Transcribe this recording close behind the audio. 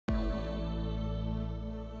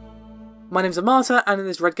My name's Amata, and in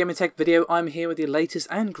this Red Gaming Tech video I'm here with the latest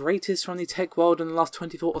and greatest from the tech world in the last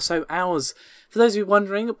 24 or so hours. For those of you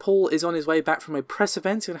wondering, Paul is on his way back from a press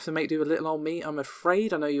event. You're going to have to make do with little old me, I'm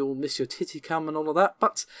afraid. I know you'll miss your titty cum and all of that,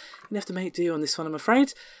 but you're going to have to make do on this one, I'm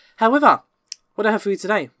afraid. However, what do I have for you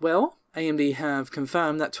today? Well, AMD have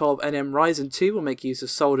confirmed that 12nm Ryzen 2 will make use of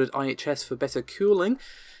soldered IHS for better cooling.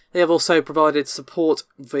 They have also provided support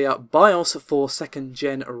via BIOS for 2nd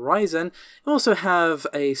gen Ryzen. They also have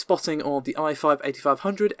a spotting of the i5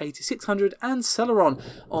 8500, 8600 and Celeron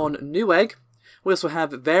on Newegg. We also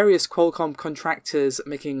have various Qualcomm contractors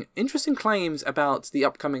making interesting claims about the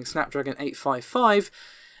upcoming Snapdragon 855.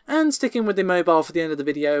 And sticking with the mobile for the end of the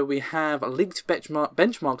video, we have leaked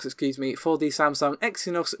benchmarks for the Samsung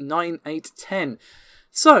Exynos 9810.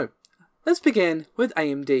 So, let's begin with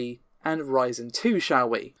AMD and Ryzen 2, shall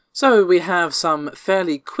we? So we have some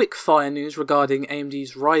fairly quick fire news regarding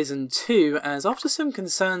AMD's Ryzen 2, as after some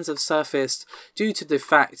concerns have surfaced due to the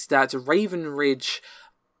fact that Raven Ridge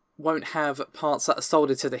won't have parts that are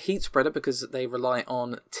soldered to the heat spreader because they rely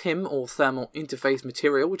on TIM or thermal interface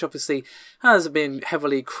material, which obviously has been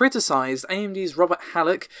heavily criticised. AMD's Robert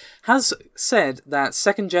Hallock has said that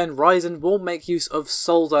 2nd gen Ryzen will make use of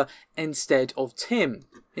solder instead of TIM.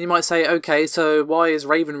 And you might say, okay, so why is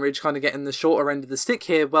Raven Ridge kind of getting the shorter end of the stick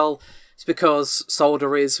here? Well, it's because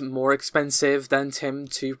solder is more expensive than TIM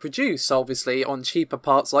to produce, obviously, on cheaper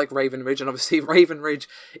parts like Raven Ridge. And obviously, Raven Ridge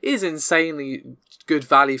is insanely good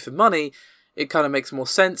value for money. It kind of makes more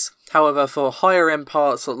sense. However, for higher end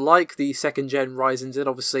parts like the 2nd gen Ryzens, it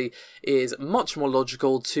obviously is much more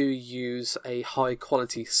logical to use a high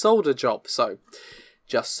quality solder job. So,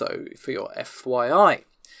 just so for your FYI.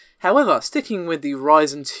 However, sticking with the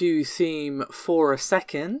Ryzen 2 theme for a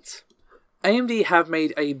second, AMD have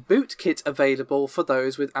made a boot kit available for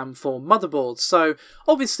those with AM4 motherboards. So,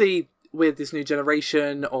 obviously, with this new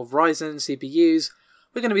generation of Ryzen CPUs,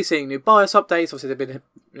 we're going to be seeing new BIOS updates. Obviously, they've been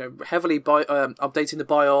heavily updating the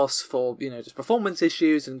BIOS for just performance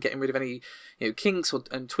issues and getting rid of any kinks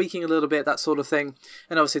and tweaking a little bit, that sort of thing.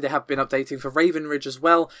 And obviously, they have been updating for Raven Ridge as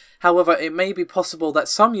well. However, it may be possible that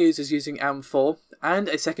some users using AM4 and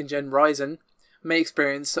a 2nd gen Ryzen may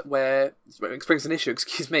experience an issue,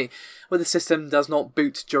 where the system does not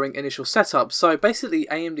boot during initial setup. So basically,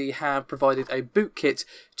 AMD have provided a boot kit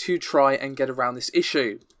to try and get around this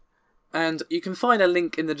issue. And you can find a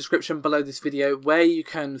link in the description below this video where you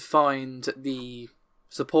can find the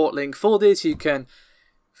support link for this. You can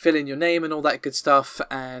fill in your name and all that good stuff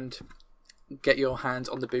and get your hands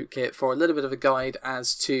on the boot kit for a little bit of a guide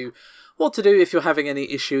as to what to do if you're having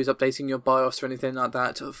any issues updating your BIOS or anything like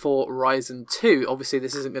that for Ryzen 2. Obviously,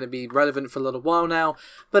 this isn't going to be relevant for a little while now,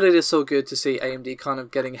 but it is so good to see AMD kind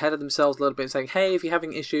of getting ahead of themselves a little bit and saying, hey, if you're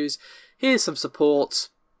having issues, here's some support.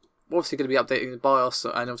 We're obviously going to be updating the BIOS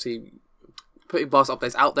and obviously putting BIOS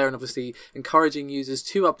updates out there and obviously encouraging users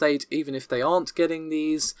to update even if they aren't getting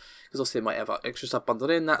these, because obviously they might have extra stuff bundled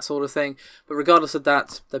in, that sort of thing. But regardless of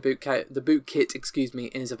that, the boot kit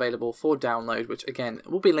is available for download, which again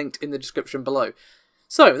will be linked in the description below.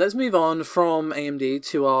 So let's move on from AMD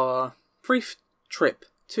to our brief trip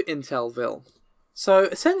to Intelville. So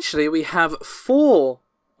essentially we have 4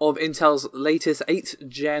 of Intel's latest 8th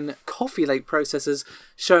gen Coffee Lake processors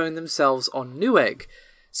showing themselves on Newegg.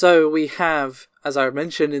 So we have, as I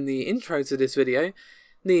mentioned in the intro to this video,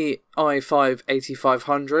 the i5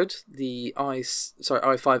 8500, the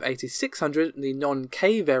i5 8600, the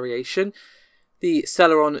non-K variation, the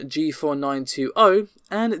Celeron G4 920,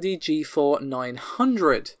 and the G4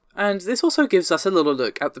 900. And this also gives us a little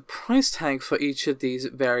look at the price tag for each of these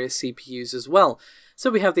various CPUs as well. So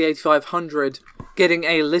we have the 8500 getting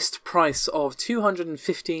a list price of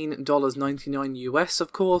 $215.99 US,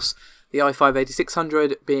 of course. The i5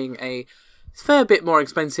 8600 being a fair bit more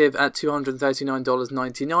expensive at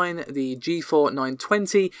 $239.99, the G4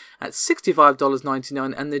 920 at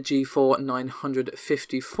 $65.99, and the G4 900 at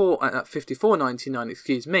 $54.99,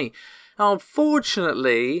 excuse me. Now,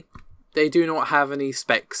 unfortunately, they do not have any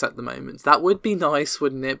specs at the moment. That would be nice,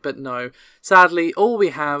 wouldn't it? But no. Sadly, all we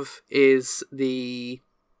have is the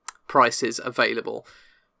prices available.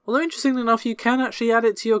 Although, interestingly enough, you can actually add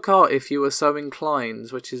it to your cart if you were so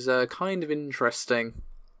inclined, which is kind of interesting.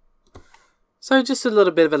 So just a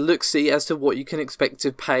little bit of a look-see as to what you can expect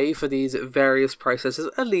to pay for these various processors,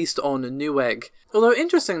 at least on Newegg. Although,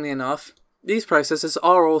 interestingly enough, these processors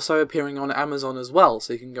are also appearing on Amazon as well,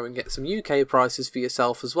 so you can go and get some UK prices for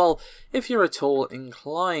yourself as well, if you're at all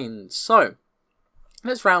inclined. So,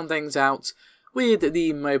 let's round things out with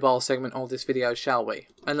the mobile segment of this video, shall we?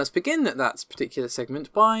 And let's begin that particular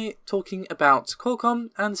segment by talking about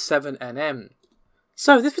Qualcomm and 7nm.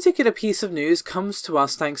 So this particular piece of news comes to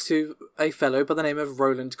us thanks to a fellow by the name of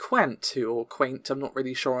Roland Quant, or Quaint, I'm not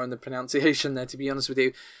really sure on the pronunciation there, to be honest with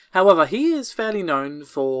you. However, he is fairly known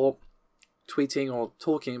for tweeting or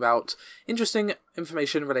talking about interesting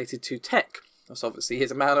information related to tech. So obviously he's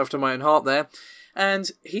a man after my own heart there. And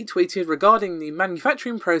he tweeted regarding the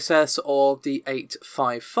manufacturing process of the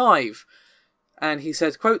 855. And he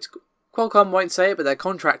said, quote, Qualcomm won't say it, but their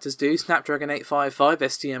contractors do. Snapdragon 855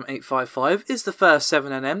 STM855 is the first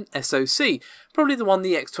 7nm SoC, probably the one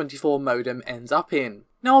the X24 modem ends up in.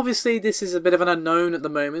 Now obviously this is a bit of an unknown at the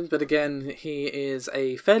moment, but again he is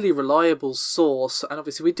a fairly reliable source, and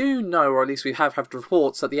obviously we do know, or at least we have had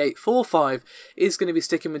reports, that the 845 is going to be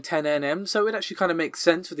sticking with 10nm, so it actually kind of makes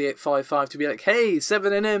sense for the 855 to be like, hey,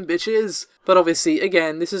 7nm bitches! But obviously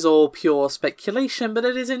again this is all pure speculation, but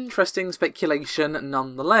it is interesting speculation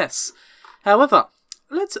nonetheless. However,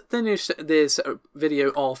 let's finish this video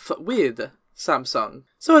off with Samsung.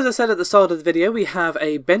 So as I said at the start of the video, we have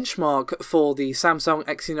a benchmark for the Samsung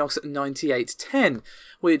Exynos 9810,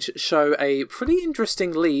 which show a pretty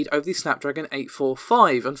interesting lead over the Snapdragon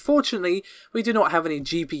 845. Unfortunately, we do not have any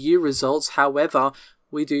GPU results, however,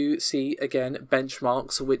 we do see, again,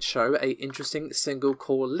 benchmarks which show a interesting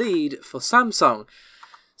single-core lead for Samsung.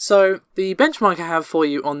 So, the benchmark I have for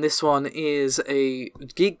you on this one is a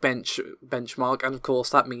Geekbench benchmark, and of course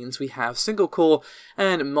that means we have single-core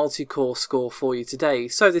and multi-core score for you today.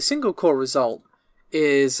 So, the single-core result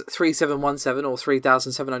is 3717 or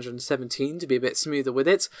 3717 to be a bit smoother with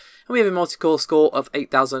it, and we have a multi-core score of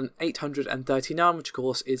 8839, which of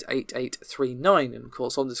course is 8839, and of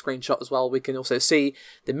course on the screenshot as well we can also see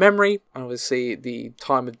the memory and obviously the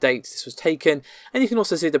time of date this was taken, and you can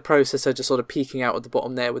also see the processor just sort of peeking out at the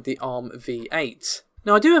bottom there with the ARM V8.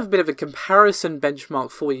 Now I do have a bit of a comparison benchmark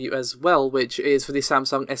for you as well, which is for the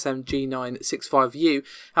Samsung SMG965U.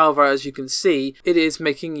 However, as you can see, it is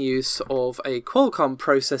making use of a Qualcomm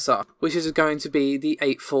processor, which is going to be the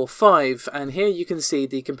 845, and here you can see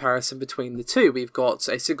the comparison between the two. We've got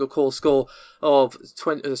a single core score of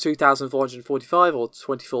 2445 or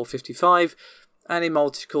 2455, and a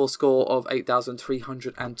multi-core score of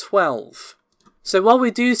 8312. So while we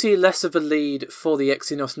do see less of a lead for the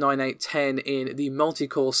Exynos 9810 in the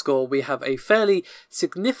multi-core score, we have a fairly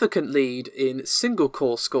significant lead in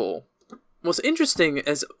single-core score. What's interesting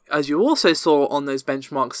is, as you also saw on those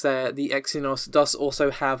benchmarks there, the Exynos does also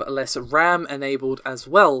have less RAM enabled as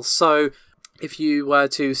well. So if you were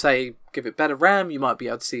to, say, give it better RAM, you might be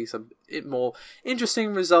able to see some more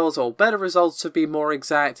interesting results, or better results to be more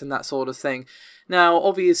exact, and that sort of thing. Now,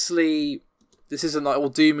 obviously, this isn't like all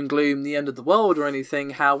doom and gloom, the end of the world or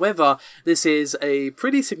anything. However, this is a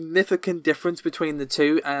pretty significant difference between the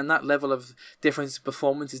two, and that level of difference in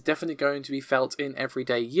performance is definitely going to be felt in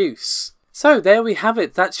everyday use. So there we have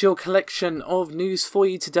it. That's your collection of news for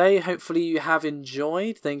you today. Hopefully you have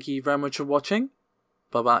enjoyed. Thank you very much for watching.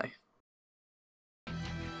 Bye-bye.